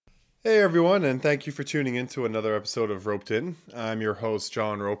Hey everyone, and thank you for tuning in to another episode of Roped In. I'm your host,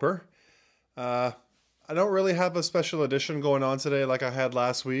 John Roper. Uh, I don't really have a special edition going on today like I had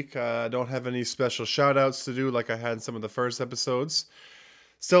last week. I don't have any special shout outs to do like I had in some of the first episodes.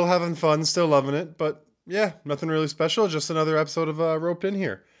 Still having fun, still loving it, but yeah, nothing really special, just another episode of Roped In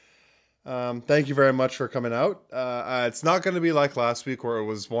here. Thank you very much for coming out. It's not going to be like last week where it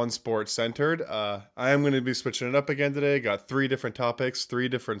was one sport centered. I am going to be switching it up again today. Got three different topics, three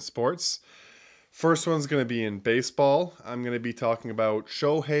different sports. First one's going to be in baseball. I'm going to be talking about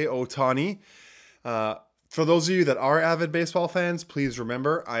Shohei Ohtani. Uh, for those of you that are avid baseball fans, please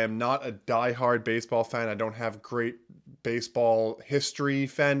remember I am not a die-hard baseball fan. I don't have great baseball history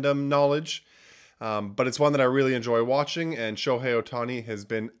fandom knowledge, but it's one that I really enjoy watching, and Shohei Ohtani has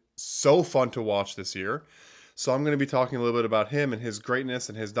been so fun to watch this year. So I'm going to be talking a little bit about him and his greatness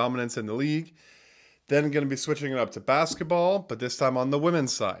and his dominance in the league. Then going to be switching it up to basketball, but this time on the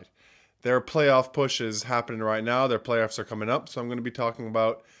women's side. Their playoff push is happening right now. Their playoffs are coming up, so I'm going to be talking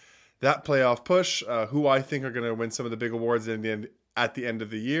about that playoff push, who I think are going to win some of the big awards at the end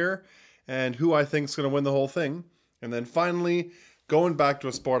of the year, and who I think is going to win the whole thing. And then finally, going back to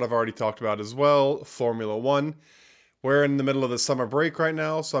a sport I've already talked about as well, Formula One. We're in the middle of the summer break right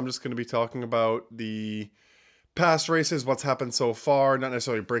now, so I'm just going to be talking about the past races, what's happened so far, not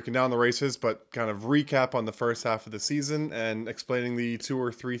necessarily breaking down the races, but kind of recap on the first half of the season and explaining the two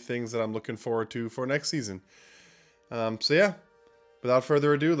or three things that I'm looking forward to for next season. So yeah, without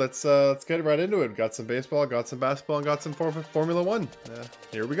further ado, let's get right into it. Got some baseball, got some basketball, and got some Formula One.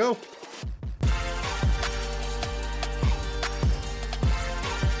 Here we go.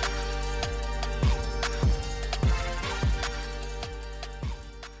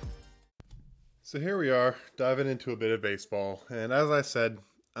 So here we are, diving into a bit of baseball. And as I said,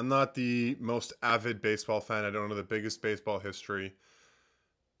 I'm not the most avid baseball fan. I don't know the biggest baseball history.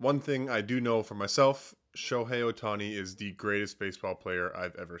 One thing I do know for myself, Shohei Ohtani is the greatest baseball player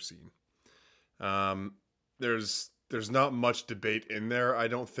I've ever seen. Um, there's not much debate in there, I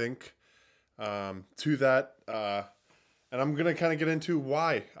don't think, to that. And I'm gonna kind of get into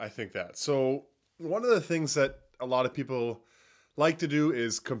why I think that. So one of the things that a lot of people like to do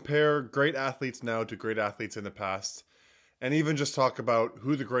is compare great athletes now to great athletes in the past, and even just talk about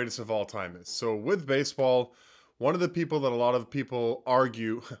who the greatest of all time is. So with baseball, one of the people that a lot of people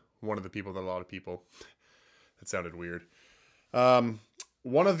argue, one of the people that a lot of people, that sounded weird. Um,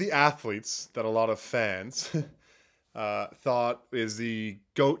 One of the athletes that a lot of fans thought is the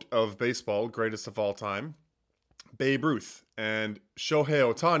GOAT of baseball, greatest of all time, Babe Ruth. And Shohei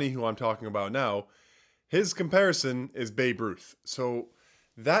Ohtani, who I'm talking about now, his comparison is Babe Ruth. So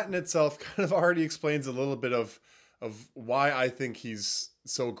that in itself kind of already explains a little bit of why I think he's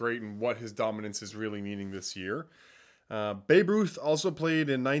so great and what his dominance is really meaning this year. Babe Ruth also played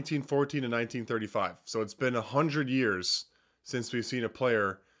in 1914 and 1935, so it's been 100 years since we've seen a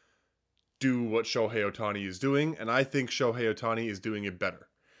player do what Shohei Ohtani is doing, and I think Shohei Ohtani is doing it better.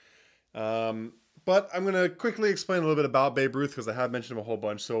 But I'm going to quickly explain a little bit about Babe Ruth because I have mentioned him a whole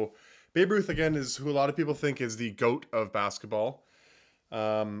bunch. So Babe Ruth, again, is who a lot of people think is the GOAT of basketball.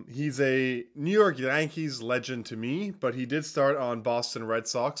 He's a New York Yankees legend to me, but he did start on Boston Red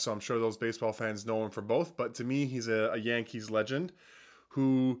Sox, so I'm sure those baseball fans know him for both. But to me, he's a Yankees legend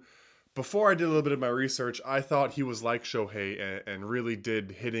who, before I did a little bit of my research, I thought he was like Shohei and really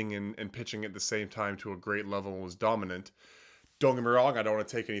did hitting and pitching at the same time to a great level and was dominant. Don't get me wrong, I don't want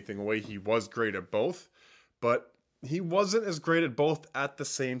to take anything away. He was great at both, but he wasn't as great at both at the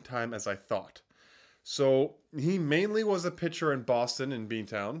same time as I thought. So he mainly was a pitcher in Boston in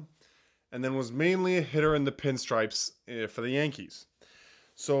Beantown, and then was mainly a hitter in the pinstripes for the Yankees.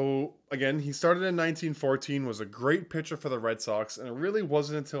 So again, he started in 1914, was a great pitcher for the Red Sox, and it really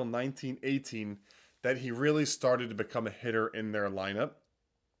wasn't until 1918 that he really started to become a hitter in their lineup.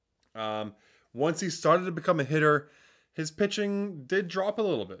 Um, Once he started to become a hitter, his pitching did drop a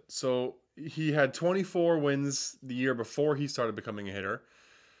little bit. So he had 24 wins the year before he started becoming a hitter.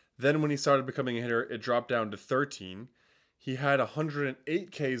 Then when he started becoming a hitter, it dropped down to 13. He had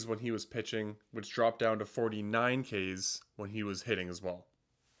 108 Ks when he was pitching, which dropped down to 49 Ks when he was hitting as well.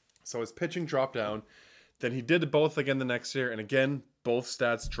 So his pitching dropped down. Then he did both again the next year, and again, both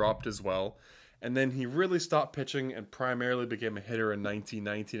stats dropped as well. And then he really stopped pitching and primarily became a hitter in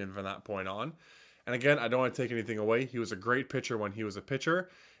 1919 and from that point on. And again, I don't want to take anything away. He was a great pitcher when he was a pitcher,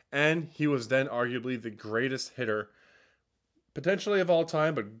 and he was then arguably the greatest hitter, potentially of all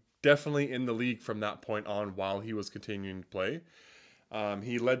time, but definitely in the league from that point on while he was continuing to play.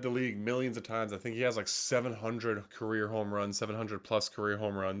 He led the league millions of times. I think he has like 700 career home runs, 700 plus career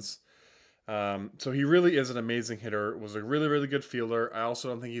home runs. So he really is an amazing hitter, was a really, really good fielder. I also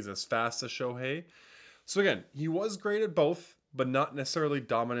don't think he's as fast as Shohei. So again, he was great at both, but not necessarily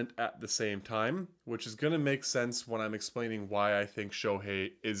dominant at the same time, which is going to make sense when I'm explaining why I think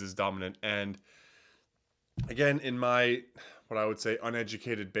Shohei is as dominant. And again, in my what I would say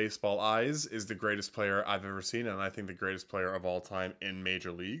uneducated baseball eyes, is the greatest player I've ever seen, and I think the greatest player of all time in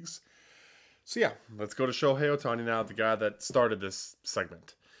major leagues. So yeah, let's go to Shohei Ohtani now, the guy that started this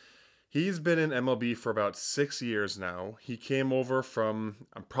segment. He's been in MLB for about 6 years now. He came over from,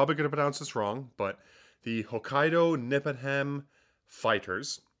 I'm probably going to pronounce this wrong, but the Hokkaido Nipponham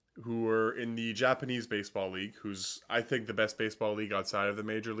Fighters, who were in the Japanese Baseball League, who's, I think, the best baseball league outside of the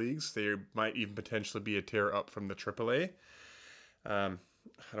major leagues. They might even potentially be a tier up from the AAA. Um,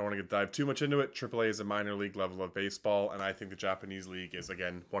 I don't want to dive too much into it. AAA is a minor league level of baseball, and I think the Japanese league is,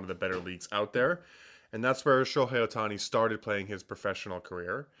 again, one of the better leagues out there. And that's where Shohei Ohtani started playing his professional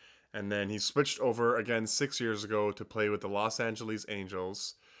career. And then he switched over again 6 years ago to play with the Los Angeles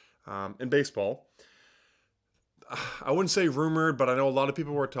Angels in baseball. I wouldn't say rumored, but I know a lot of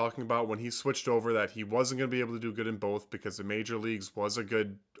people were talking about when he switched over that he wasn't going to be able to do good in both because the major leagues was a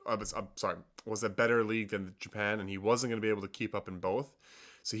good, was a better league than Japan, and he wasn't going to be able to keep up in both.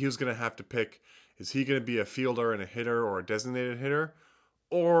 So he was going to have to pick: is he going to be a fielder and a hitter, or a designated hitter,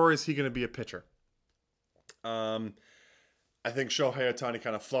 or is he going to be a pitcher? Um, I think Shohei Ohtani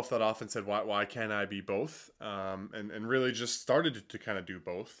kind of fluffed that off and said, "Why can't I be both?" And really just started to kind of do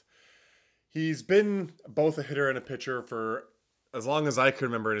both. He's been both a hitter and a pitcher for as long as I can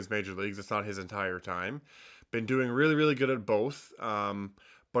remember in his major leagues. It's not his entire time. Been doing really, really good at both.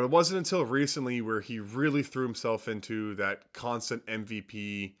 But it wasn't until recently where he really threw himself into that constant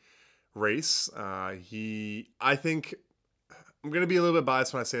MVP race. I think, I'm going to be a little bit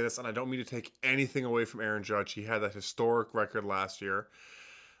biased when I say this, and I don't mean to take anything away from Aaron Judge. He had that historic record last year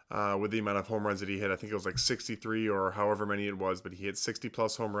with the amount of home runs that he hit. I think it was like 63 or however many it was, but he hit 60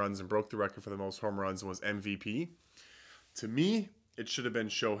 plus home runs and broke the record for the most home runs and was MVP. To me, it should have been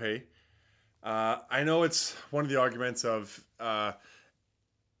Shohei. I know it's one of the arguments of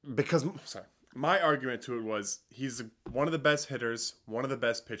because sorry, my argument to it was he's one of the best hitters, one of the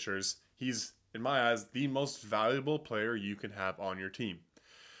best pitchers. He's in my eyes the most valuable player you can have on your team.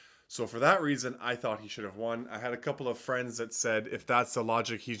 So for that reason, I thought he should have won. I had a couple of friends that said if that's the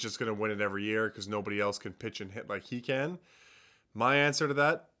logic, he's just going to win it every year because nobody else can pitch and hit like he can. My answer to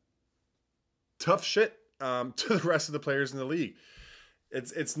that: tough shit to the rest of the players in the league.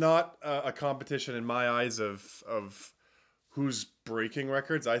 It's not a competition in my eyes of who's breaking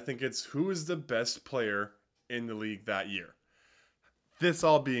records. I think it's who is the best player in the league that year. This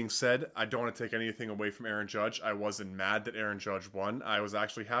all being said, I don't want to take anything away from Aaron Judge. I wasn't mad that Aaron Judge won. I was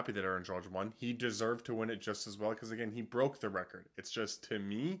actually happy that Aaron Judge won. He deserved to win it just as well because, again, he broke the record. It's just, to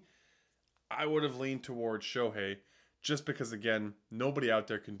me, I would have leaned towards Shohei just because, again, nobody out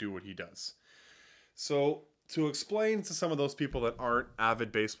there can do what he does. So, to explain to some of those people that aren't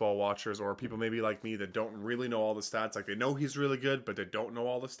avid baseball watchers, or people maybe like me that don't really know all the stats, like they know he's really good, but they don't know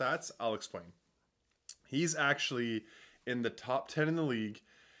all the stats, I'll explain. He's actually in the top 10 in the league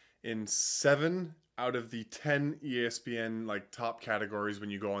in 7 out of the 10 ESPN like top categories when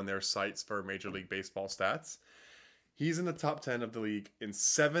you go on their sites for Major League Baseball stats. He's in the top 10 of the league in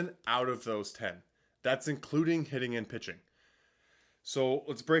 7 out of those 10. That's including hitting and pitching. So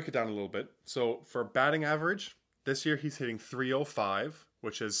let's break it down a little bit. So for batting average, this year he's hitting 305,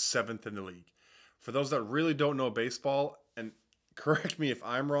 which is 7th in the league. For those that really don't know baseball, and correct me if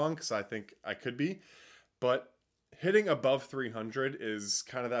I'm wrong, because I think I could be, but hitting above 300 is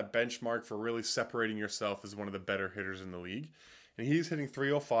kind of that benchmark for really separating yourself as one of the better hitters in the league. And he's hitting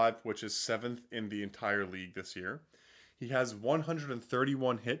 305, which is 7th in the entire league this year. He has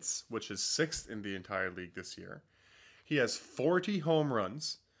 131 hits, which is 6th in the entire league this year. He has 40 home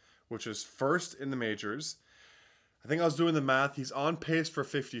runs, which is 1st in the majors. I think I was doing the math. He's on pace for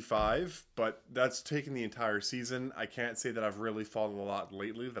 55, but that's taking the entire season. I can't say that I've really followed a lot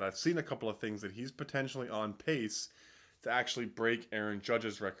lately, that I've seen a couple of things that he's potentially on pace to actually break Aaron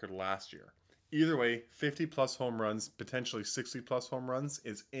Judge's record last year. Either way, 50 plus home runs, potentially 60 plus home runs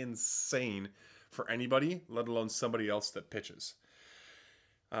is insane for anybody, let alone somebody else that pitches.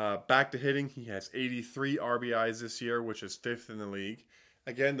 Back to hitting, he has 83 RBIs this year, which is 5th in the league.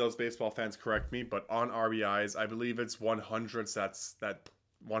 Again, those baseball fans correct me, but on RBIs, I believe it's 100s. That's that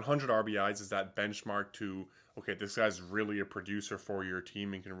 100 RBIs is that benchmark to, okay, this guy's really a producer for your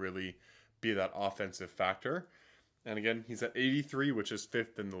team and can really be that offensive factor. And again, he's at 83, which is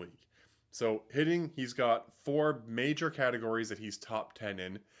 5th in the league. So hitting, he's got 4 major categories that he's top 10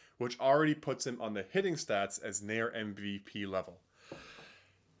 in, which already puts him on the hitting stats as near MVP level.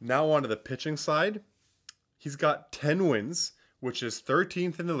 Now on to the pitching side. He's got 10 wins, which is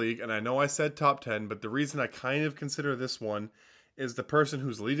 13th in the league. And I know I said top 10, but the reason I kind of consider this one is the person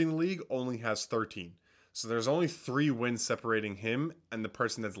who's leading the league only has 13. So there's only 3 wins separating him and the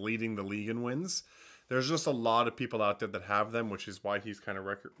person that's leading the league in wins. There's just a lot of people out there that have them, which is why he's kind of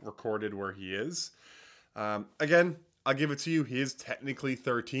recorded where he is. Again, I'll give it to you. He is technically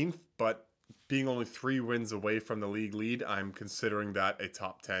 13th, but being only 3 wins away from the league lead, I'm considering that a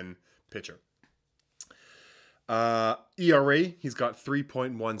top 10 pitcher. ERA, he's got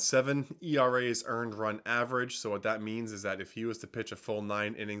 3.17. ERA is earned run average. So what that means is that if he was to pitch a full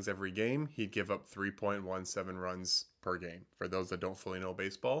 9 innings every game, he'd give up 3.17 runs per game. For those that don't fully know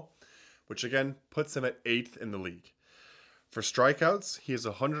baseball, which again puts him at 8th in the league. For strikeouts, he has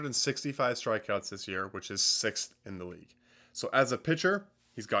 165 strikeouts this year, which is 6th in the league. So as a pitcher,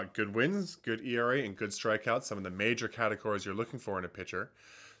 he's got good wins, good ERA, and good strikeouts, some of the major categories you're looking for in a pitcher.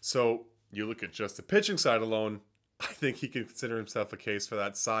 So you look at just the pitching side alone, I think he can consider himself a case for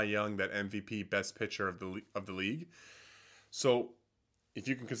that Cy Young, that MVP best pitcher of the league. So if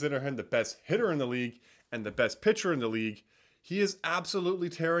you can consider him the best hitter in the league and the best pitcher in the league, he is absolutely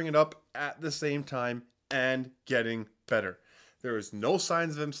tearing it up at the same time and getting better. There is no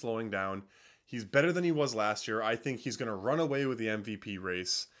signs of him slowing down. He's better than he was last year. I think he's going to run away with the MVP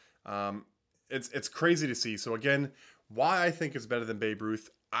race. It's crazy to see. So again, why I think it's better than Babe Ruth,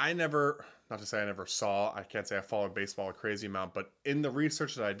 not to say I never saw, I can't say I followed baseball a crazy amount, but in the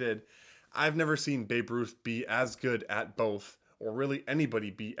research that I did, I've never seen Babe Ruth be as good at both, or really anybody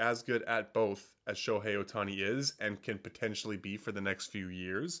be as good at both as Shohei Ohtani is and can potentially be for the next few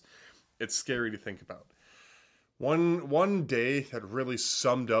years. It's scary to think about. One day that really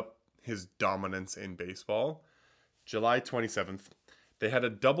summed up his dominance in baseball, July 27th, they had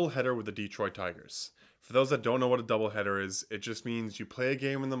a doubleheader with the Detroit Tigers. For those that don't know what a doubleheader is, it just means you play a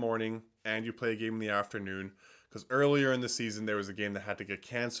game in the morning and you play a game in the afternoon, because earlier in the season there was a game that had to get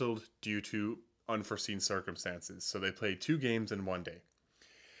canceled due to unforeseen circumstances. So they played 2 games in one day.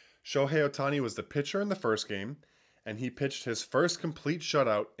 Shohei Ohtani was the pitcher in the first game, and he pitched his first complete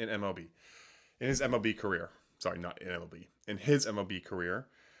shutout in MLB. In his MLB career. Sorry, not in MLB. In his MLB career.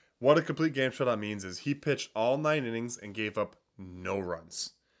 What a complete game shutout means is he pitched all 9 innings and gave up no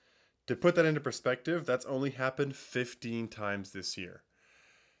runs. To put that into perspective, that's only happened 15 times this year.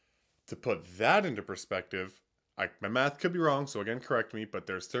 To put that into perspective, my math could be wrong, so again, correct me, but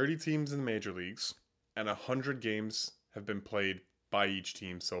there's 30 teams in the major leagues, and 100 games have been played by each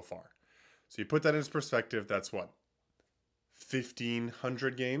team so far. So you put that into perspective, that's what?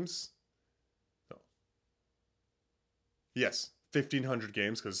 1,500 games? No. Yes, 1,500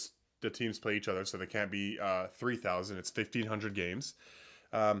 games, because the teams play each other, so they can't be 3,000. It's 1,500 games.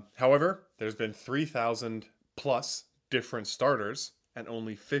 However, there's been 3,000 plus different starters, and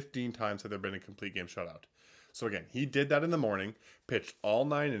only 15 times have there been a complete game shutout. So again, he did that in the morning, pitched all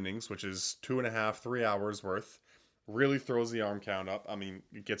 9 innings, which is 2.5, 3 hours worth. Really throws the arm count up. I mean,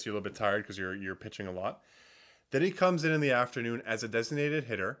 it gets you a little bit tired because you're pitching a lot. Then he comes in the afternoon as a designated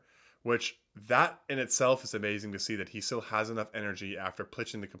hitter, which that in itself is amazing to see that he still has enough energy after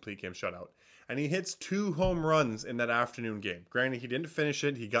pitching the complete game shutout. And he hits 2 home runs in that afternoon game. Granted, he didn't finish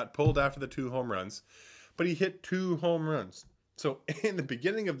it. He got pulled after the 2 home runs, but he hit 2 home runs. So in the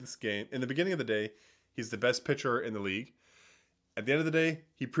beginning of this game, in the beginning of the day, he's the best pitcher in the league. At the end of the day,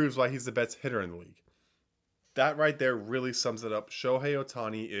 he proves why he's the best hitter in the league. That right there really sums it up. Shohei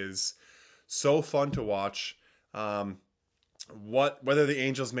Ohtani is so fun to watch. Whether the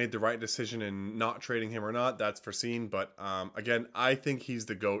Angels made the right decision in not trading him or not, that's foreseen. But again, I think he's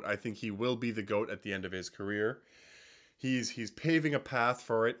the GOAT. I think he will be the GOAT at the end of his career. He's paving a path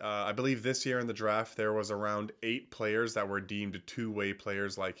for it. I believe this year in the draft there was around 8 players that were deemed 2-way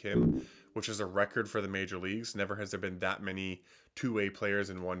players like him, which is a record for the major leagues. Never has there been that many 2-way players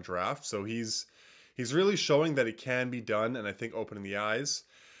in one draft. So he's really showing that it can be done, and I think opening the eyes.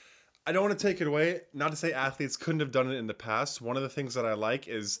 I don't want to take it away. Not to say athletes couldn't have done it in the past. One of the things that I like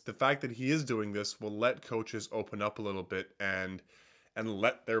is the fact that he is doing this will let coaches open up a little bit and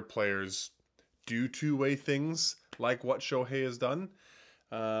let their players do 2-way things like what Shohei has done.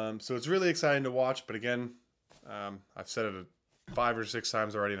 So it's really exciting to watch. But again, I've said it 5 or 6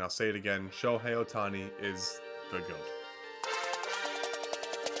 times already, and I'll say it again. Shohei Ohtani is the GOAT.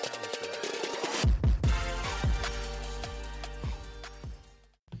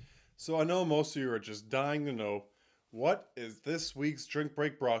 So I know most of you are just dying to know, what is this week's drink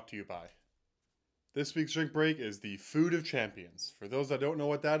break brought to you by? This week's drink break is the Food of Champions. For those that don't know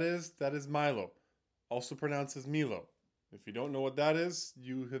what that is Milo, also pronounced as Milo. If you don't know what that is,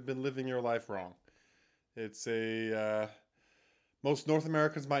 you have been living your life wrong. It's a Most North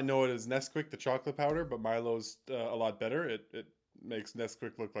Americans might know it as Nesquik, the chocolate powder, but Milo's a lot better. It makes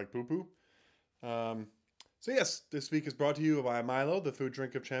Nesquik look like poo poo. Um, so, yes, this week is brought to you by Milo, the food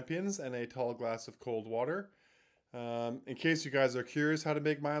drink of champions, and a tall glass of cold water. In case you guys are curious how to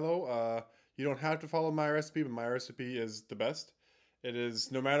make Milo, you don't have to follow my recipe, but my recipe is the best. It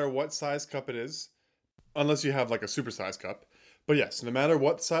is no matter what size cup it is, unless you have like a super size cup. But yes, no matter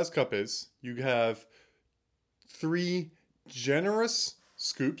what size cup is, you have three generous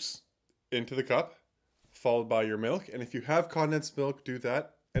scoops into the cup, followed by your milk. And if you have condensed milk, do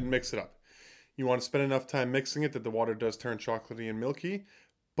that and mix it up. You want to spend enough time mixing it that the water does turn chocolatey and milky,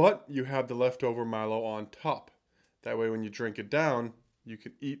 but you have the leftover Milo on top. That way, when you drink it down, you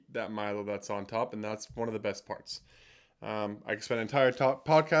can eat that Milo that's on top, and that's one of the best parts. I could spend an entire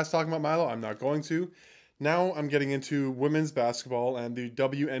podcast talking about Milo. I'm not going to. Now I'm getting into women's basketball and the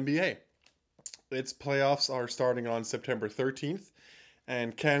WNBA. Its playoffs are starting on September 13th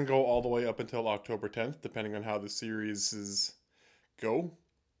and can go all the way up until October 10th, depending on how the series go.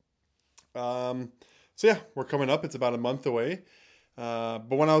 Um, so yeah, we're coming up. It's about a month away. But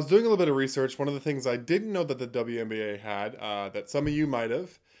when I was doing a little bit of research, one of the things I didn't know that the WNBA had, that some of you might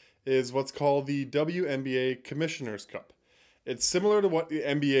have, is what's called the WNBA Commissioner's Cup. It's similar to what the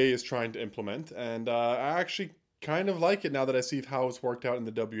NBA is trying to implement, and I actually kind of like it now that I see how it's worked out in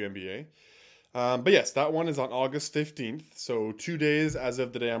the WNBA. But yes, that one is on August 15th, so 2 days as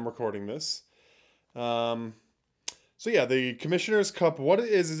of the day I'm recording this. Um, so yeah, the Commissioner's Cup, what it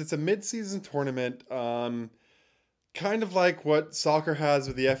is it's a mid-season tournament, kind of like what soccer has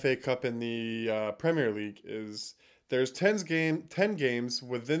with the FA Cup and the Premier League. Is there's 10 games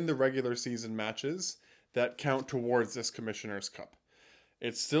within the regular season matches that count towards this Commissioner's Cup.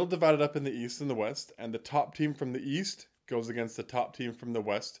 It's still divided up in the East and the West, and the top team from the East goes against the top team from the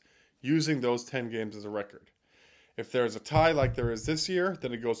West, using those 10 games as a record. If there's a tie like there is this year,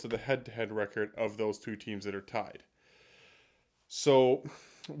 then it goes to the head to head record of those two teams that are tied. So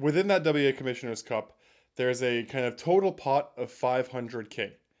within that WA Commissioner's Cup, there's a kind of total pot of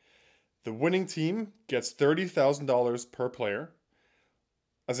 500K. The winning team gets $30,000 per player,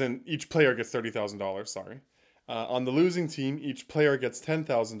 as in each player gets $30,000, sorry. On the losing team, each player gets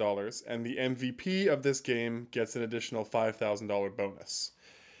 $10,000, and the MVP of this game gets an additional $5,000 bonus.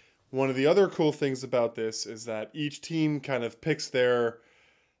 One of the other cool things about this is that each team kind of picks their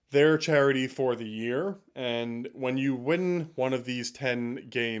charity for the year, and when you win one of these 10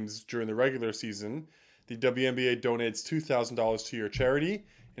 games during the regular season, the WNBA donates $2,000 to your charity,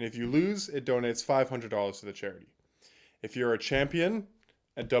 and if you lose, it donates $500 to the charity. If you're a champion,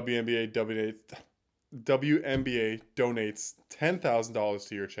 a WNBA donates $10,000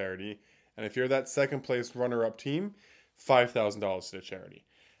 to your charity, and if you're that second place runner-up team, $5,000 to the charity.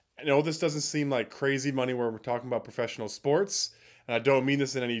 I know this doesn't seem like crazy money where we're talking about professional sports, and I don't mean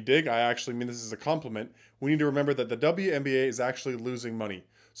this in any dig. I actually mean this as a compliment. We need to remember that the WNBA is actually losing money.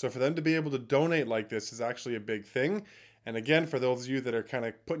 So for them to be able to donate like this is actually a big thing. And again, for those of you that are kind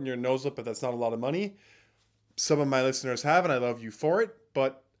of putting your nose up, but that's not a lot of money, some of my listeners have, and I love you for it.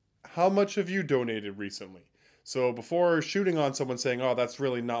 But how much have you donated recently? So before shooting on someone saying, "Oh, that's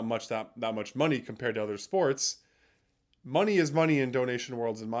really not much that much money compared to other sports," money is money in donation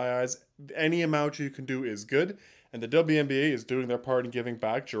worlds in my eyes. Any amount you can do is good, and the WNBA is doing their part in giving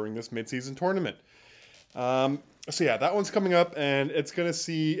back during this midseason tournament. So yeah, that one's coming up, and it's going to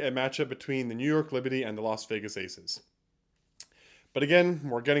see a matchup between the New York Liberty and the Las Vegas Aces. But again,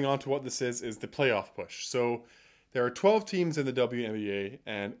 we're getting on to what this is the playoff push. So there are 12 teams in the WNBA,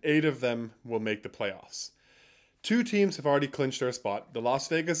 and 8 of them will make the playoffs. 2 teams have already clinched their spot, the Las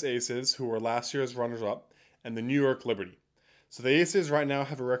Vegas Aces, who were last year's runners-up, and the New York Liberty. So the Aces right now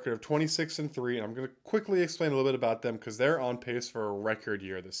have a record of 26-3, and I'm going to quickly explain a little bit about them because they're on pace for a record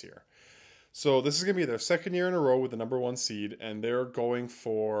year this year. So this is going to be their second year in a row with the number 1 seed, and they're going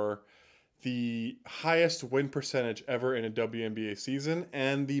for the highest win percentage ever in a WNBA season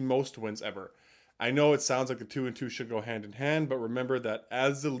and the most wins ever. I know it sounds like the 2 and 2 should go hand in hand, but remember that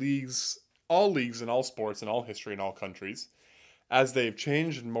as the all leagues in all sports in all history in all countries, as they've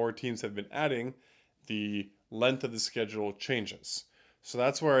changed and more teams have been adding, the length of the schedule changes. So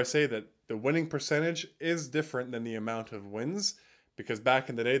that's where I say that the winning percentage is different than the amount of wins, because back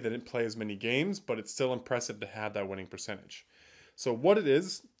in the day they didn't play as many games, but it's still impressive to have that winning percentage. So what it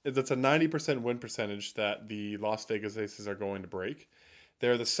is it's a 90% win percentage that the Las Vegas Aces are going to break.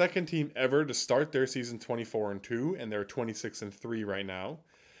 They're the second team ever to start their season 24-2, and they're 26-3 right now.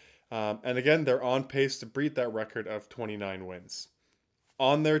 And again, they're on pace to beat that record of 29 wins.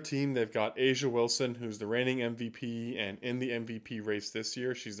 On their team, they've got Asia Wilson, who's the reigning MVP and in the MVP race this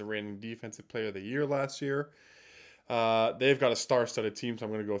year. She's the reigning Defensive Player of the Year last year. They've got a star-studded team, so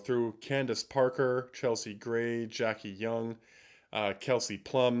I'm going to go through Candace Parker, Chelsea Gray, Jackie Young, Kelsey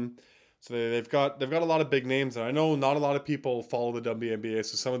Plum. So they've got a lot of big names, and I know not a lot of people follow the WNBA,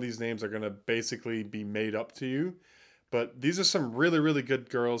 so some of these names are going to basically be made up to you. But these are some really, really good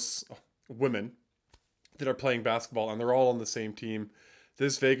girls, women, that are playing basketball, and they're all on the same team.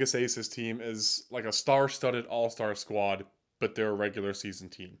 This Vegas Aces team is like a star-studded all-star squad, but they're a regular season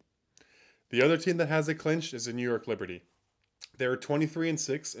team. The other team that has it clinched is the New York Liberty. They're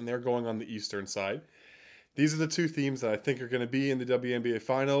 23-6, and they're going on the Eastern side. These are the two teams that I think are going to be in the WNBA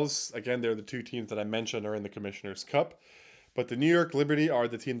Finals. Again, they're the two teams that I mentioned are in the Commissioner's Cup. But the New York Liberty are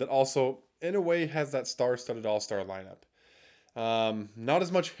the team that also, in a way, has that star-studded all-star lineup. Not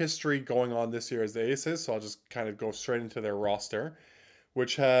as much history going on this year as the Aces, so I'll just kind of go straight into their roster,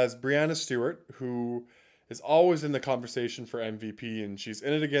 which has Brianna Stewart, who is always in the conversation for MVP, and she's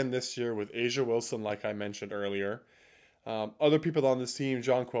in it again this year with Asia Wilson, like I mentioned earlier. Other people on this team: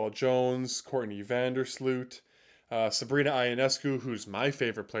 Jonquel Jones, Courtney Vandersloot, Sabrina Ionescu, who's my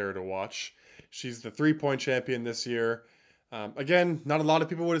favorite player to watch. She's the three-point champion this year. Again, not a lot of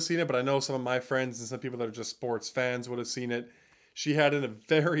people would have seen it, but I know some of my friends and some people that are just sports fans would have seen it. She had a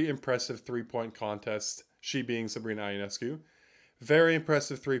very impressive three-point contest, she being Sabrina Ionescu. Very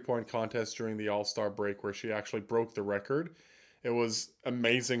impressive three-point contest during the All-Star break where she actually broke the record. It was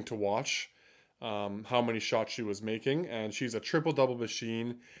amazing to watch how many shots she was making, and she's a triple-double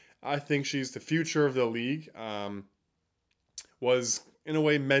machine. I think she's the future of the league. Was in a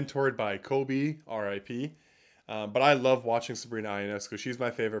way mentored by Kobe, R.I.P. But I love watching Sabrina Ionescu. She's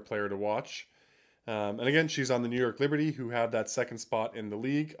my favorite player to watch. And again, she's on the New York Liberty, who have that second spot in the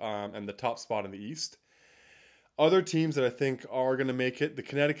league and the top spot in the East. Other teams that I think are going to make it, the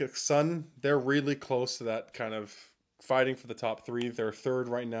Connecticut Sun, they're really close to that kind of fighting for the top three. They're third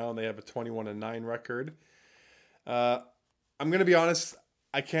right now, and they have a 21-9 record. Uh, I'm going to be honest,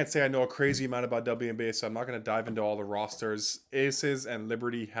 I can't say I know a crazy amount about WNBA, so I'm not going to dive into all the rosters. Aces and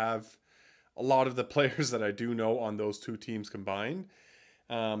Liberty have a lot of the players that I do know on those two teams combined.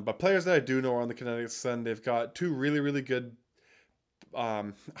 But players that I do know are on the Connecticut Sun. They've got two really, really good, I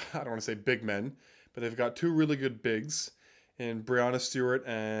don't want to say big men, but they've got two really good bigs in Brianna Stewart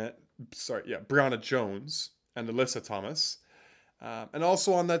and, Brianna Jones and Alyssa Thomas. And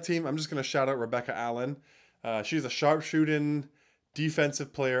also on that team, I'm just going to shout out Rebecca Allen. She's a sharpshooting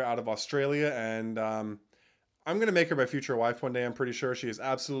defensive player out of Australia, and I'm going to make her my future wife one day. I'm pretty sure she is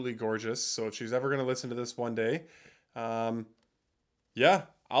absolutely gorgeous. So if she's ever going to listen to this one day, um, yeah,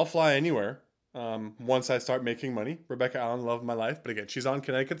 I'll fly anywhere once I start making money. Rebecca Allen, love of my life. But again, she's on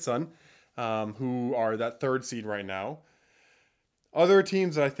Connecticut Sun, who are that third seed right now. Other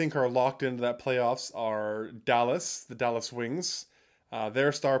teams that I think are locked into that playoffs are Dallas, the Dallas Wings.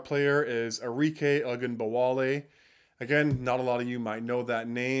 Their star player is Arike Ogunbowale. Again, not a lot of you might know that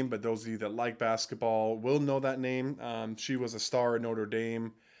name, but those of you that like basketball will know that name. She was a star at Notre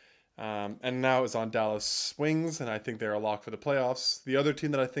Dame, and now is on Dallas Wings, and I think they're a lock for the playoffs. The other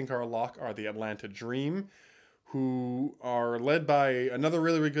team that I think are a lock are the Atlanta Dream, who are led by another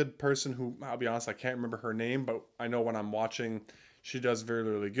really, really good person who, I'll be honest, I can't remember her name, but I know when I'm watching, she does very,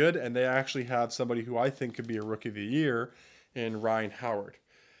 really good. And they actually have somebody who I think could be a rookie of the year in Ryan Howard.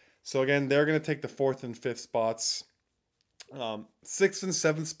 So again, they're going to take the fourth and fifth spots. Sixth and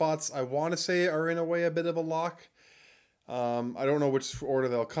seventh spots, I want to say, are in a way a bit of a lock. I don't know which order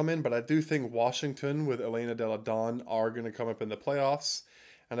they'll come in, but I do think Washington with Elena Della Don are going to come up in the playoffs.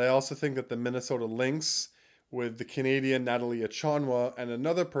 And I also think that the Minnesota Lynx with the Canadian Natalie Achonwa and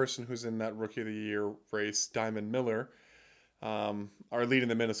another person who's in that Rookie of the Year race, Diamond Miller, are leading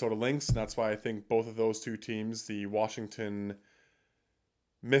the Minnesota Lynx. And that's why I think both of those two teams, the Washington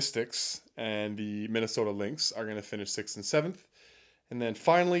Mystics and the Minnesota Lynx, are going to finish 6th and 7th. And then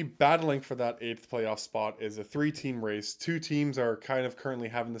finally, battling for that 8th playoff spot is a 3-team race. Two teams are kind of currently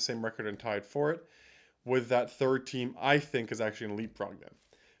having the same record and tied for it, with that third team I think is actually going to leapfrog them.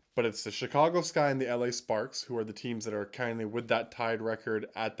 But it's the Chicago Sky and the LA Sparks who are the teams that are kind of with that tied record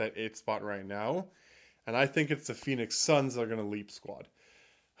at that 8th spot right now. And I think it's the Phoenix Suns that are going to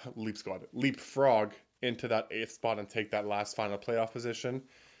leapfrog into that 8th spot and take that last final playoff position.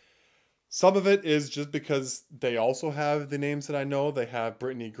 Some of it is just because they also have the names that I know. They have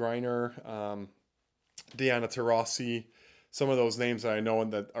Brittany Griner, Diana Taurasi, some of those names that I know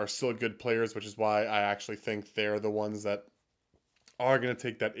and that are still good players, which is why I actually think they're the ones that are going to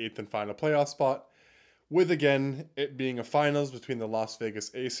take that 8th and final playoff spot. With, again, it being a finals between the Las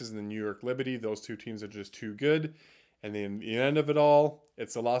Vegas Aces and the New York Liberty. Those two teams are just too good. And in the end of it all,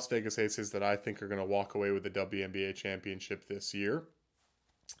 it's the Las Vegas Aces that I think are going to walk away with the WNBA championship this year.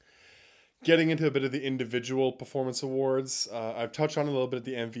 Getting into a bit of the individual performance awards, I've touched on a little bit of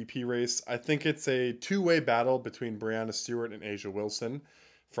the MVP race. I think it's a two-way battle between Breanna Stewart and Asia Wilson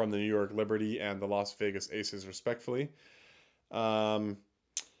from the New York Liberty and the Las Vegas Aces, respectfully. Um,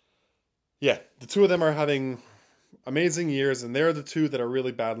 yeah, the two of them are having amazing years, and they're the two that are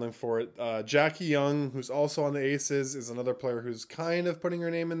really battling for it. Jackie Young, who's also on the Aces, is another player who's kind of putting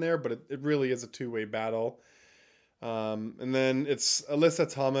her name in there, but it really is a two-way battle. And then it's Alyssa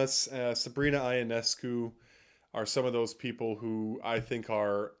Thomas, Sabrina Ionescu are some of those people who I think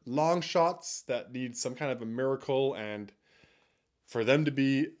are long shots that need some kind of a miracle, and for them to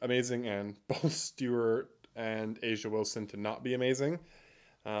be amazing, and both Stewart and Asia Wilson to not be amazing.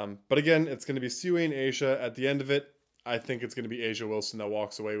 But again, it's going to be Stewie and Asia. At the end of it, I think it's going to be Asia Wilson that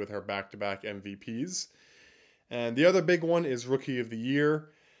walks away with her back-to-back MVPs. And the other big one is Rookie of the Year.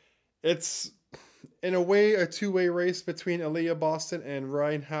 It's in a way a two-way race between Aaliyah Boston and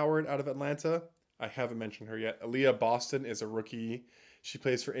Ryan Howard out of Atlanta. I haven't mentioned her yet. Aaliyah Boston is a rookie. She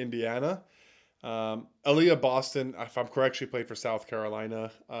plays for Indiana. Aaliyah Boston, if I'm correct, she played for South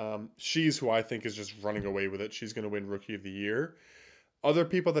Carolina. She's who I think is just running away with it. She's going to win Rookie of the Year. Other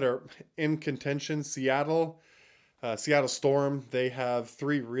people that are in contention, Seattle Storm, they have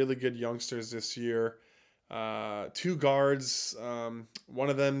three really good youngsters this year. Two guards. One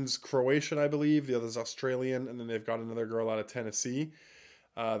of them's Croatian, I believe. The other's Australian, and then they've got another girl out of Tennessee.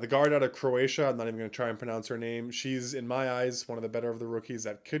 The guard out of Croatia, I'm not even going to try and pronounce her name. She's, in my eyes, one of the better of the rookies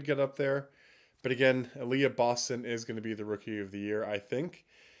that could get up there. But again, Aaliyah Boston is going to be the Rookie of the Year, I think,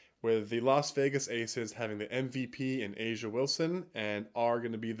 with the Las Vegas Aces having the MVP in Asia Wilson and are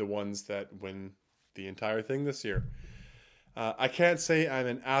going to be the ones that win the entire thing this year. I can't say I'm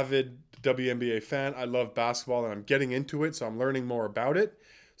an avid WNBA fan. I love basketball and I'm getting into it, so I'm learning more about it.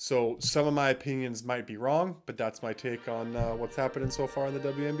 So some of my opinions might be wrong, but that's my take on what's happening so far in the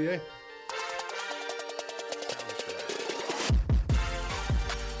WNBA.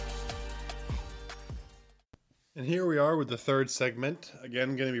 And here we are with the third segment.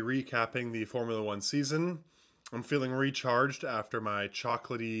 Again, going to be recapping the Formula One season. I'm feeling recharged after my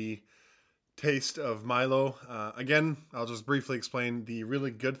chocolatey taste of Milo. Again, I'll just briefly explain the really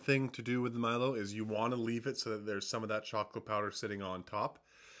good thing to do with the Milo is you want to leave it so that there's some of that chocolate powder sitting on top.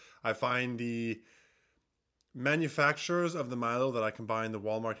 I find the manufacturers of the Milo that I can buy in the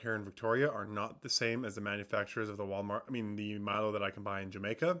Walmart here in Victoria are not the same as the manufacturers of the the Milo that I can buy in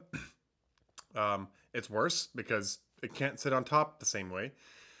Jamaica. It's worse because it can't sit on top the same way.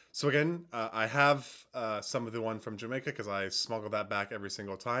 So again, I have some of the one from Jamaica because I smuggle that back every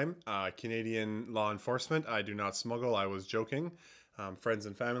single time. Canadian law enforcement, I do not smuggle. I was joking. Friends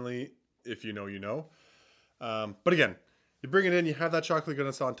and family, if you know, you know. But again, you bring it in, you have that chocolate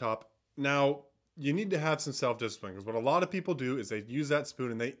goodness on top. Now, you need to have some self-discipline because what a lot of people do is they use that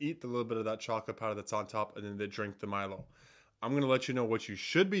spoon and they eat the little bit of that chocolate powder that's on top and then they drink the Milo. I'm going to let you know what you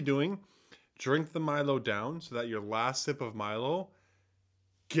should be doing. Drink the Milo down so that your last sip of Milo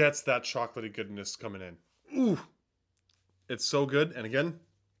gets that chocolatey goodness coming in. Ooh, it's so good. And again,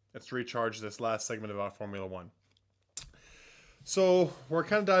 let's recharge this last segment about Formula One. So we're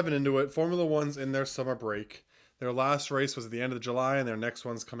kind of diving into it. Formula One's in their summer break. Their last race was at the end of July, and their next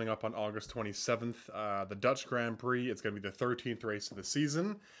one's coming up on August 27th. The Dutch Grand Prix. It's going to be the 13th race of the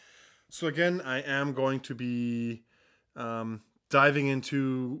season. So again, I am going to be diving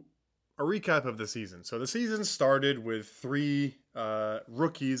into a recap of the season. So the season started with three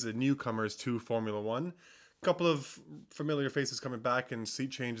rookies and newcomers to Formula One. A couple of familiar faces coming back and seat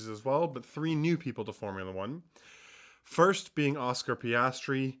changes as well, but three new people to Formula One. First being Oscar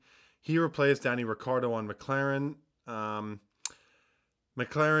Piastri. He replaced Danny Ricciardo on McLaren.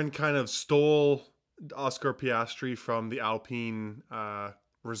 McLaren kind of stole Oscar Piastri from the Alpine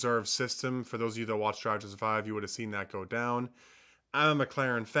reserve system. For those of you that watch Drive to Survive, you would have seen that go down. I'm a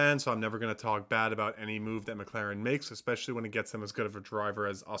McLaren fan, so I'm never going to talk bad about any move that McLaren makes, especially when it gets them as good of a driver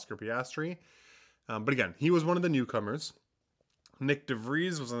as Oscar Piastri. But again, he was one of the newcomers. Nick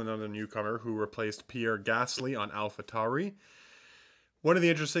DeVries was another newcomer who replaced Pierre Gasly on AlphaTauri. One of the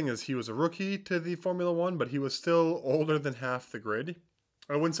interesting is he was a rookie to the Formula One, but he was still older than half the grid.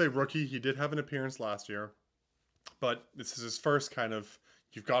 I wouldn't say rookie. He did have an appearance last year, but this is his first kind of,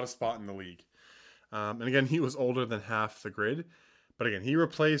 you've got a spot in the league. And again, he was older than half the grid. But again, he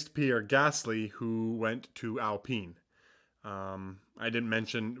replaced Pierre Gasly, who went to Alpine. I didn't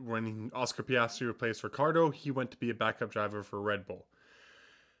mention when Oscar Piastri replaced Ricciardo, he went to be a backup driver for Red Bull.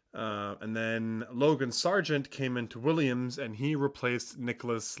 And then Logan Sargent came into Williams, and he replaced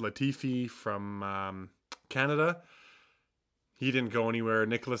Nicholas Latifi from Canada. He didn't go anywhere.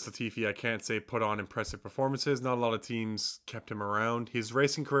 Nicholas Latifi, I can't say put on impressive performances. Not a lot of teams kept him around. His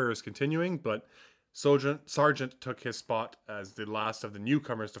racing career is continuing, but Sargent took his spot as the last of the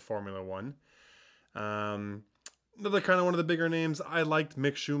newcomers to Formula One. Um, Another kind of one of the bigger names, I liked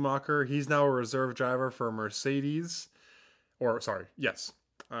Mick Schumacher. He's now a reserve driver for Mercedes. Or, sorry, yes.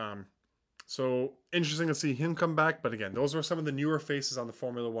 Um, so interesting to see him come back. But again, those were some of the newer faces on the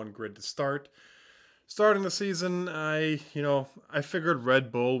Formula One grid to start. Starting the season, I figured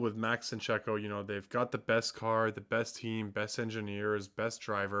Red Bull with Max and Checo, they've got the best car, the best team, best engineers, best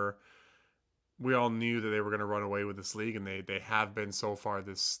driver. We all knew that they were going to run away with this league, and they have been so far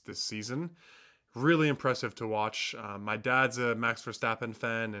this season. Really impressive to watch. My dad's a Max Verstappen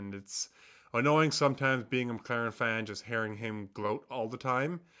fan, and it's annoying sometimes being a McLaren fan, just hearing him gloat all the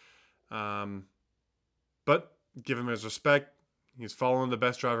time. Um, but give him his respect. He's following the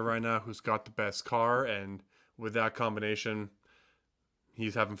best driver right now who's got the best car, and with that combination,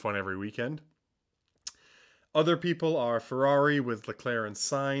 he's having fun every weekend. Other people are Ferrari with Leclerc and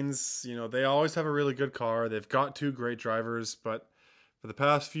Sainz. They always have a really good car. They've got two great drivers, but for the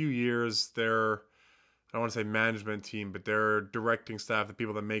past few years, their I don't want to say management team, but their directing staff, the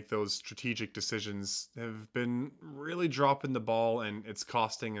people that make those strategic decisions, have been really dropping the ball, and it's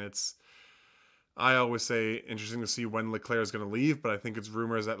costing. And I always say, interesting to see when Leclerc is going to leave, but I think it's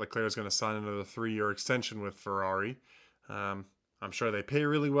rumors that Leclerc is going to sign another 3-year extension with Ferrari. Um, I'm sure they pay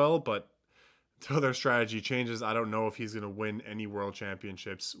really well, but until their strategy changes, I don't know if he's going to win any world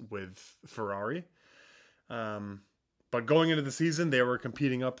championships with Ferrari. Um, but going into the season, they were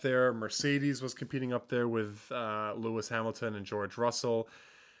competing up there. Mercedes was competing up there with Lewis Hamilton and George Russell.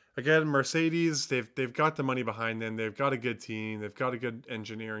 Again, Mercedes, they've got the money behind them. They've got a good team. They've got a good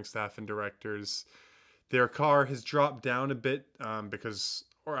engineering staff and directors. Their car has dropped down a bit because,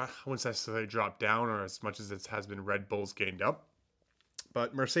 or I wouldn't necessarily drop down, or as much as it has been Red Bull's gained up.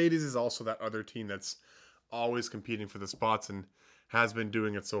 But Mercedes is also that other team that's always competing for the spots and has been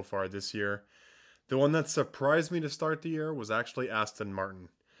doing it so far this year. The one that surprised me to start the year was actually Aston Martin.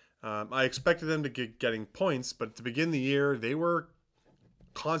 I expected them to get getting points, but to begin the year, they were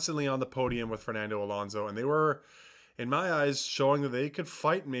constantly on the podium with Fernando Alonso, and they were, in my eyes, showing that they could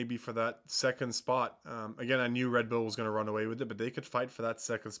fight maybe for that second spot. Again, I knew Red Bull was going to run away with it, but they could fight for that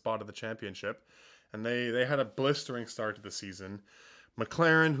second spot of the championship, and they had a blistering start to the season.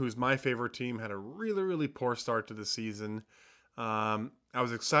 McLaren, who's my favorite team, had a really, really poor start to the season. I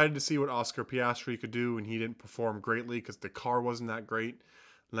was excited to see what Oscar Piastri could do, and he didn't perform greatly because the car wasn't that great.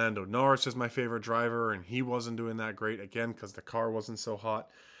 Lando Norris is my favorite driver, and he wasn't doing that great again because the car wasn't so hot.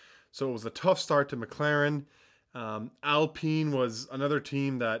 So it was a tough start to McLaren. Alpine was another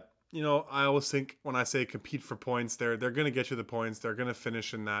team that I always think when I say compete for points, they're going to get you the points. They're going to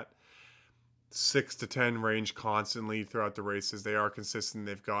finish in that 6 to 10 range constantly throughout the races. They are consistent.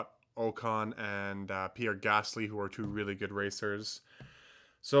 They've got Ocon and Pierre Gasly, who are two really good racers.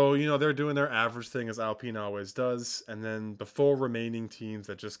 So, they're doing their average thing as Alpine always does. And then the four remaining teams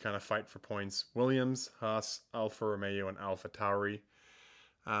that just kind of fight for points: Williams, Haas, Alfa Romeo, and Alfa Tauri.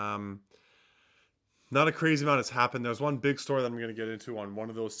 Um, Not a crazy amount has happened. There's one big story that I'm going to get into on one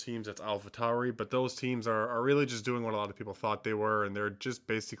of those teams, that's AlphaTauri, but those teams are really just doing what a lot of people thought they were, and they're just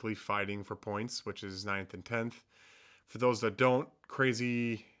basically fighting for points, which is 9th and 10th. For those that don't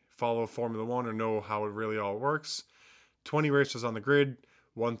crazy follow Formula One or know how it really all works, 20 races on the grid,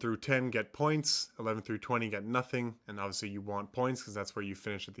 1 through 10 get points, 11 through 20 get nothing, and obviously you want points because that's where you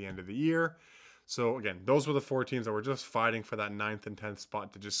finish at the end of the year. So again, those were the four teams that were just fighting for that 9th and 10th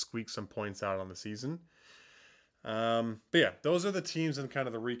spot to just squeak some points out on the season. But yeah, those are the teams and kind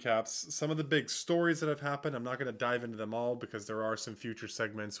of the recaps. Some of the big stories that have happened, I'm not going to dive into them all because there are some future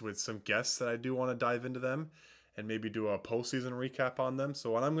segments with some guests that I do want to dive into them and maybe do a postseason recap on them.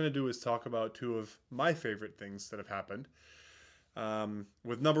 So what I'm going to do is talk about two of my favorite things that have happened.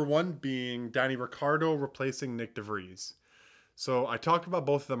 With number one being Danny Ricciardo replacing Nick DeVries. So I talked about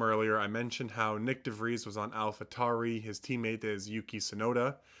both of them earlier. I mentioned how Nick DeVries was on AlphaTauri. His teammate is Yuki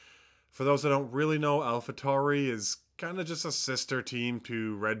Tsunoda. For those that don't really know, AlphaTauri is kind of just a sister team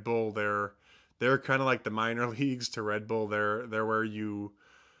to Red Bull. They're kind of like the minor leagues to Red Bull. They're where you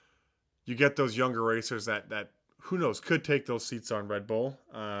get those younger racers that who knows could take those seats on Red Bull.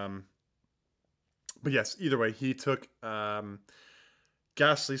 But yes, either way, he took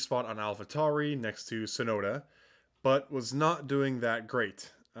Gasly's spot on AlphaTauri next to Tsunoda, but was not doing that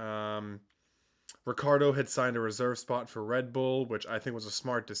great. Ricardo had signed a reserve spot for Red Bull, which I think was a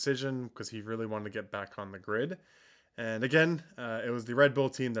smart decision because he really wanted to get back on the grid. And again, it was the Red Bull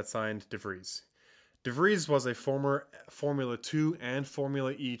team that signed DeVries. DeVries was a former Formula 2 and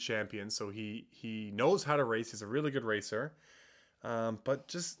Formula E champion, so he knows how to race. He's a really good racer. but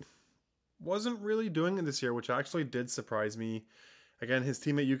just wasn't really doing it this year, which actually did surprise me. Again, his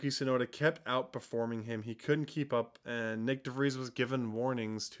teammate Yuki Tsunoda kept outperforming him. He couldn't keep up, and Nick DeVries was given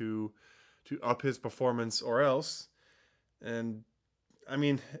warnings to up his performance or else. And I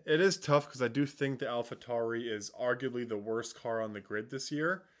mean, it is tough because I do think the AlphaTauri is arguably the worst car on the grid this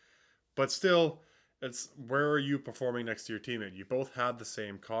year. But still, it's where are you performing next to your teammate? You both had the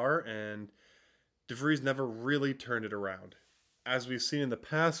same car, and DeVries never really turned it around. As we've seen in the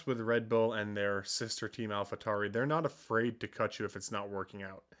past with Red Bull and their sister team AlphaTauri, they're not afraid to cut you if it's not working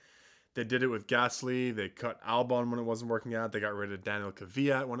out. They did it with Gasly. They cut Albon when it wasn't working out. They got rid of Daniel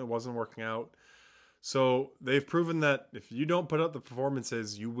Kvyat when it wasn't working out. So they've proven that if you don't put up the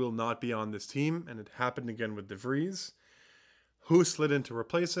performances, you will not be on this team. And it happened again with DeVries. Who slid in to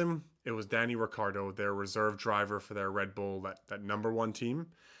replace him? It was Danny Ricciardo, their reserve driver for their Red Bull, that number one team.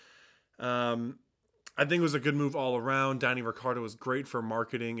 Um, I think it was a good move all around. Danny Ricciardo was great for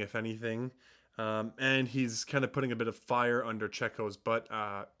marketing, if anything. And he's kind of putting a bit of fire under Checo's butt.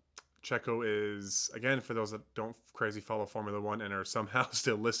 Checo is, again, for those that don't crazy follow Formula One and are somehow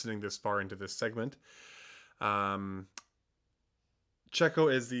still listening this far into this segment, um,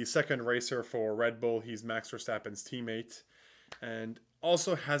 Checo is the second racer for Red Bull. He's Max Verstappen's teammate and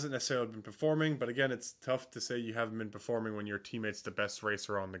also hasn't necessarily been performing. But again, it's tough to say you haven't been performing when your teammate's the best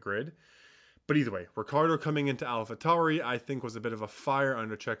racer on the grid. But either way, Ricardo coming into AlphaTauri, I think, was a bit of a fire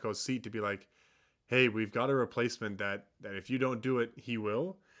under Checo's seat to be like, hey, we've got a replacement that if you don't do it, he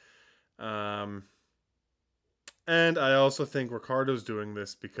will. Um, and I also think Ricardo's doing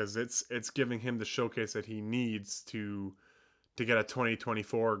this because it's giving him the showcase that he needs to get a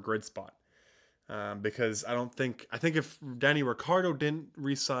 2024 grid spot. Because I think if Danny Ricciardo didn't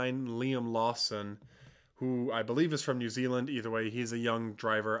re-sign Liam Lawson, who I believe is from New Zealand, either way, he's a young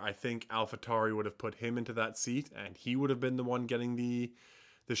driver. I think AlphaTauri would have put him into that seat, and he would have been the one getting the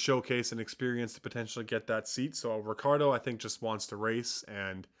showcase and experience to potentially get that seat. So Ricciardo, I think, just wants to race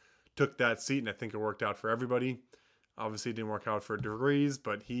and took that seat, and I think it worked out for everybody. Obviously, it didn't work out for DeVries,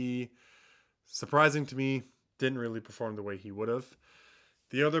 but he, surprising to me, didn't really perform the way he would have.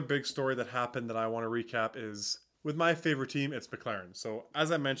 The other big story that happened that I want to recap is with my favorite team, it's McLaren. So,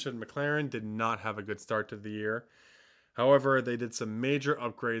 as I mentioned, McLaren did not have a good start to the year. However, they did some major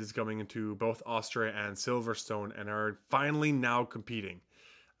upgrades going into both Austria and Silverstone and are finally now competing.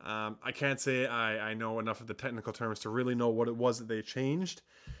 I can't say I know enough of the technical terms to really know what it was that they changed,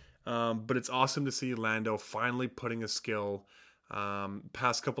 but it's awesome to see Lando finally putting a skill.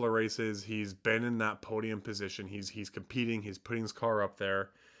 Past couple of races, he's been in that podium position. He's competing. He's putting his car up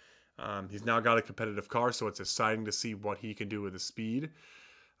there. He's now got a competitive car, so it's exciting to see what he can do with his speed.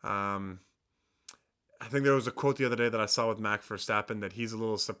 Um, I think there was a quote the other day that I saw with Max Verstappen that he's a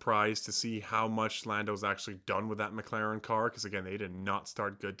little surprised to see how much Lando's actually done with that McLaren car because, again, they did not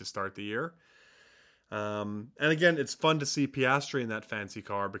start good to start the year. And again, it's fun to see Piastri in that fancy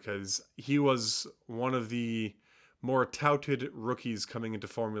car because he was one of the more touted rookies coming into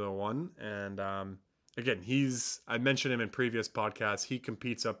Formula One. And again, I mentioned him in previous podcasts. He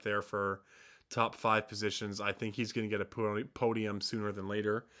competes up there for top 5 positions. I think he's going to get a podium sooner than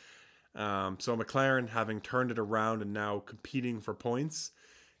later. So McLaren, having turned it around and now competing for points,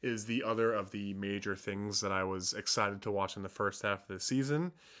 is the other of the major things that I was excited to watch in the first half of the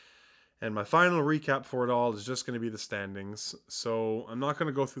season. And my final recap for it all is just going to be the standings. So I'm not going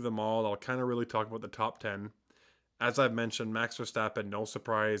to go through them all. I'll kind of really talk about the top 10. As I've mentioned, Max Verstappen, no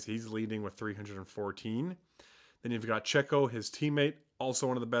surprise, he's leading with 314. Then you've got Checo, his teammate, also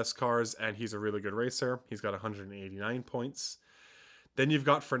one of the best cars, and he's a really good racer. He's got 189 points. Then you've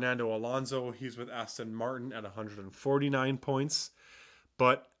got Fernando Alonso. He's with Aston Martin at 149 points.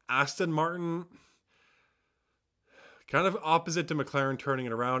 But Aston Martin, kind of opposite to McLaren turning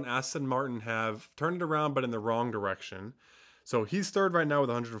it around, Aston Martin have turned it around but in the wrong direction. So he's third right now with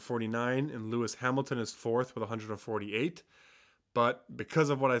 149, and Lewis Hamilton is fourth with 148. But because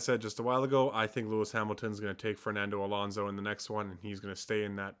of what I said just a while ago, I think Lewis Hamilton's going to take Fernando Alonso in the next one, and he's going to stay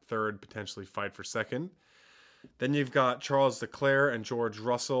in that third, potentially fight for second. Then you've got Charles Leclerc and George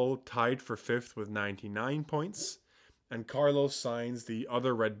Russell tied for fifth with 99 points. And Carlos Sainz, the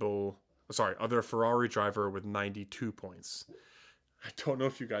other other Ferrari driver with 92 points. I don't know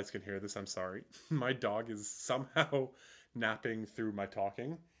if you guys can hear this. I'm sorry. My dog is somehow napping through my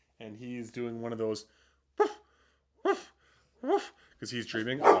talking, and he's doing one of those woof, woof, woof, because he's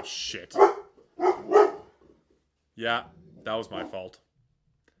dreaming. Oh, shit. Yeah, that was my fault.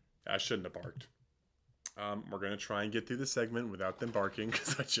 I shouldn't have barked. We're going to try and get through the segment without them barking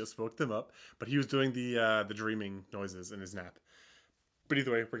because I just woke them up. But he was doing the dreaming noises in his nap. But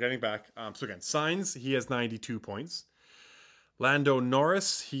either way, we're getting back. So again, Sainz, he has 92 points. Lando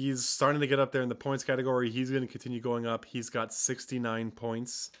Norris, he's starting to get up there in the points category. He's going to continue going up. He's got 69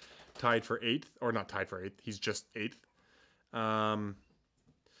 points, tied for 8th. Or not tied for 8th, he's just 8th.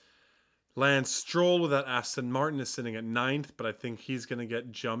 Lance Stroll with that Aston Martin is sitting at 9th, but I think he's going to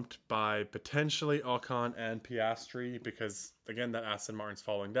get jumped by potentially Ocon and Piastri because, again, that Aston Martin's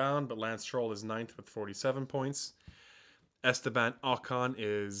falling down, but Lance Stroll is 9th with 47 points. Esteban Ocon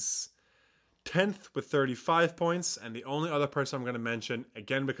is 10th with 35 points, and the only other person I'm going to mention,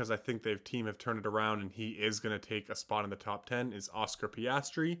 again because I think their team have turned it around and he is going to take a spot in the top 10, is Oscar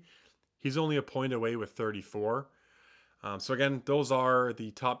Piastri. He's only a point away with 34. So again, those are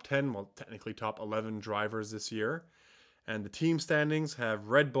the top 10, well, technically top 11 drivers this year. And the team standings have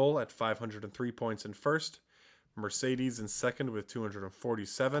Red Bull at 503 points in first, Mercedes in second with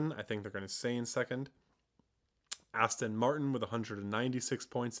 247. I think they're going to stay in second. Aston Martin with 196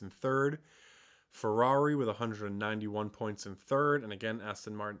 points in third. Ferrari with 191 points in third. And again,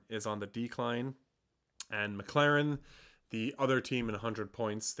 Aston Martin is on the decline. And McLaren, the other team in 100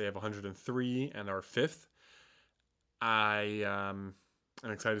 points, they have 103 and are fifth. I'm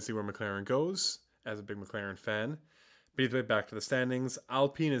excited to see where McLaren goes as a big McLaren fan. But either way, back to the standings.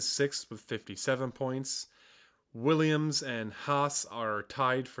 Alpine is 6th with 57 points. Williams and Haas are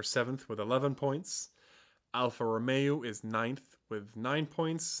tied for 7th with 11 points. Alfa Romeo is 9th with 9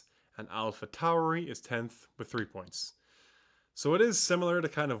 points. And Alpha Tauri is 10th with 3 points. So it is similar to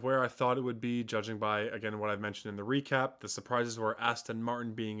kind of where I thought it would be, judging by, again, what I've mentioned in the recap. The surprises were Aston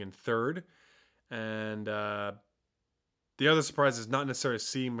Martin being in third. And the other surprise is not necessarily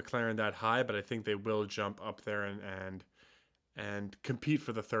seeing McLaren that high, but I think they will jump up there and compete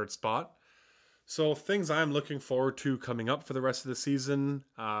for the third spot. So things I'm looking forward to coming up for the rest of the season.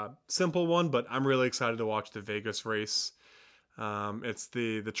 Simple one, but I'm really excited to watch the Vegas race. It's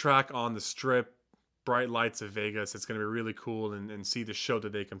the track on the strip, bright lights of Vegas. It's going to be really cool and see the show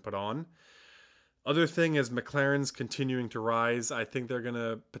that they can put on. Other thing is McLaren's continuing to rise. I think they're going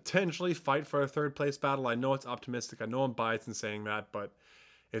to potentially fight for a third place battle. I know it's optimistic. I know I'm biased in saying that, but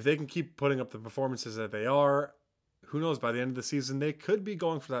if they can keep putting up the performances that they are, who knows, by the end of the season, they could be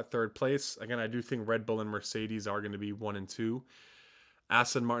going for that third place. Again, I do think Red Bull and Mercedes are going to be 1 and 2.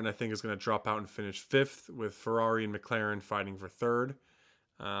 Aston Martin, I think, is going to drop out and finish 5th, with Ferrari and McLaren fighting for 3rd.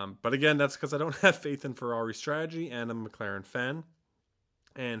 But again, that's because I don't have faith in Ferrari's strategy, and I'm a McLaren fan.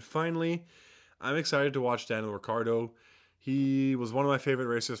 And finally, I'm excited to watch Daniel Ricciardo. He was one of my favorite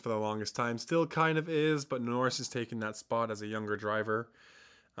racers for the longest time. Still kind of is, but Norris is taking that spot as a younger driver.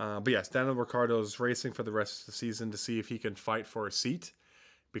 But yes, Daniel Ricciardo is racing for the rest of the season to see if he can fight for a seat,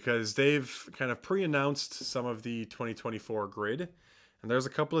 because they've kind of pre-announced some of the 2024 grid, and there's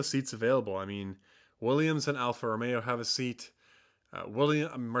a couple of seats available. I mean, Williams and Alfa Romeo have a seat.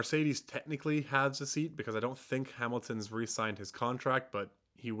 Mercedes technically has a seat because I don't think Hamilton's re-signed his contract, but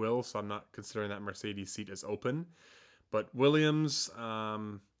he will, so I'm not considering that Mercedes seat is open. But Williams,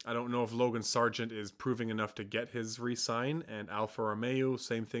 I don't know if Logan Sargent is proving enough to get his re-sign, and Alfa Romeo,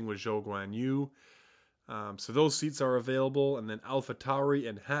 same thing with Zhou Guanyu. So those seats are available, and then Alpha Tauri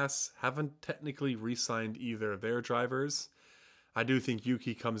and Haas haven't technically re-signed either of their drivers. I do think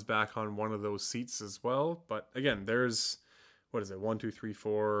Yuki comes back on one of those seats as well, but again, there's, 1, 2, 3,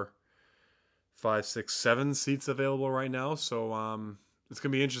 4, 5, 6, 7 seats available right now, so it's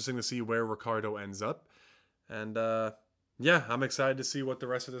going to be interesting to see where Ricciardo ends up. And yeah, I'm excited to see what the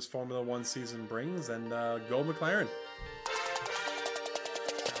rest of this Formula 1 season brings, and go McLaren.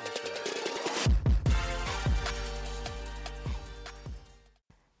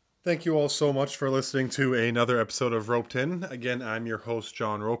 Thank you all so much for listening to another episode of Roped In. Again, I'm your host,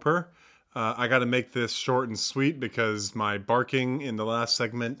 John Roper. I got to make this short and sweet because my barking in the last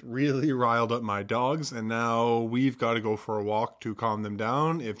segment really riled up my dogs, and now we've got to go for a walk to calm them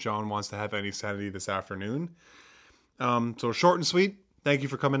down if John wants to have any sanity this afternoon. So short and sweet. Thank you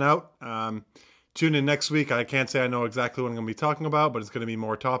for coming out. Tune in next week. I can't say I know exactly what I'm going to be talking about, but it's going to be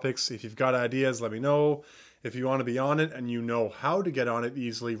more topics. If you've got ideas, let me know. If you want to be on it and you know how to get on it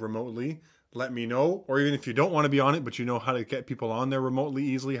easily remotely, let me know. Or even if you don't want to be on it, but you know how to get people on there remotely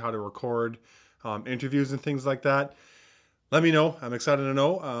easily, how to record interviews and things like that, let me know. I'm excited to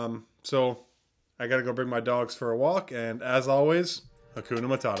know. So I got to go bring my dogs for a walk. And as always, Hakuna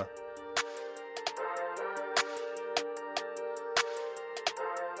Matata.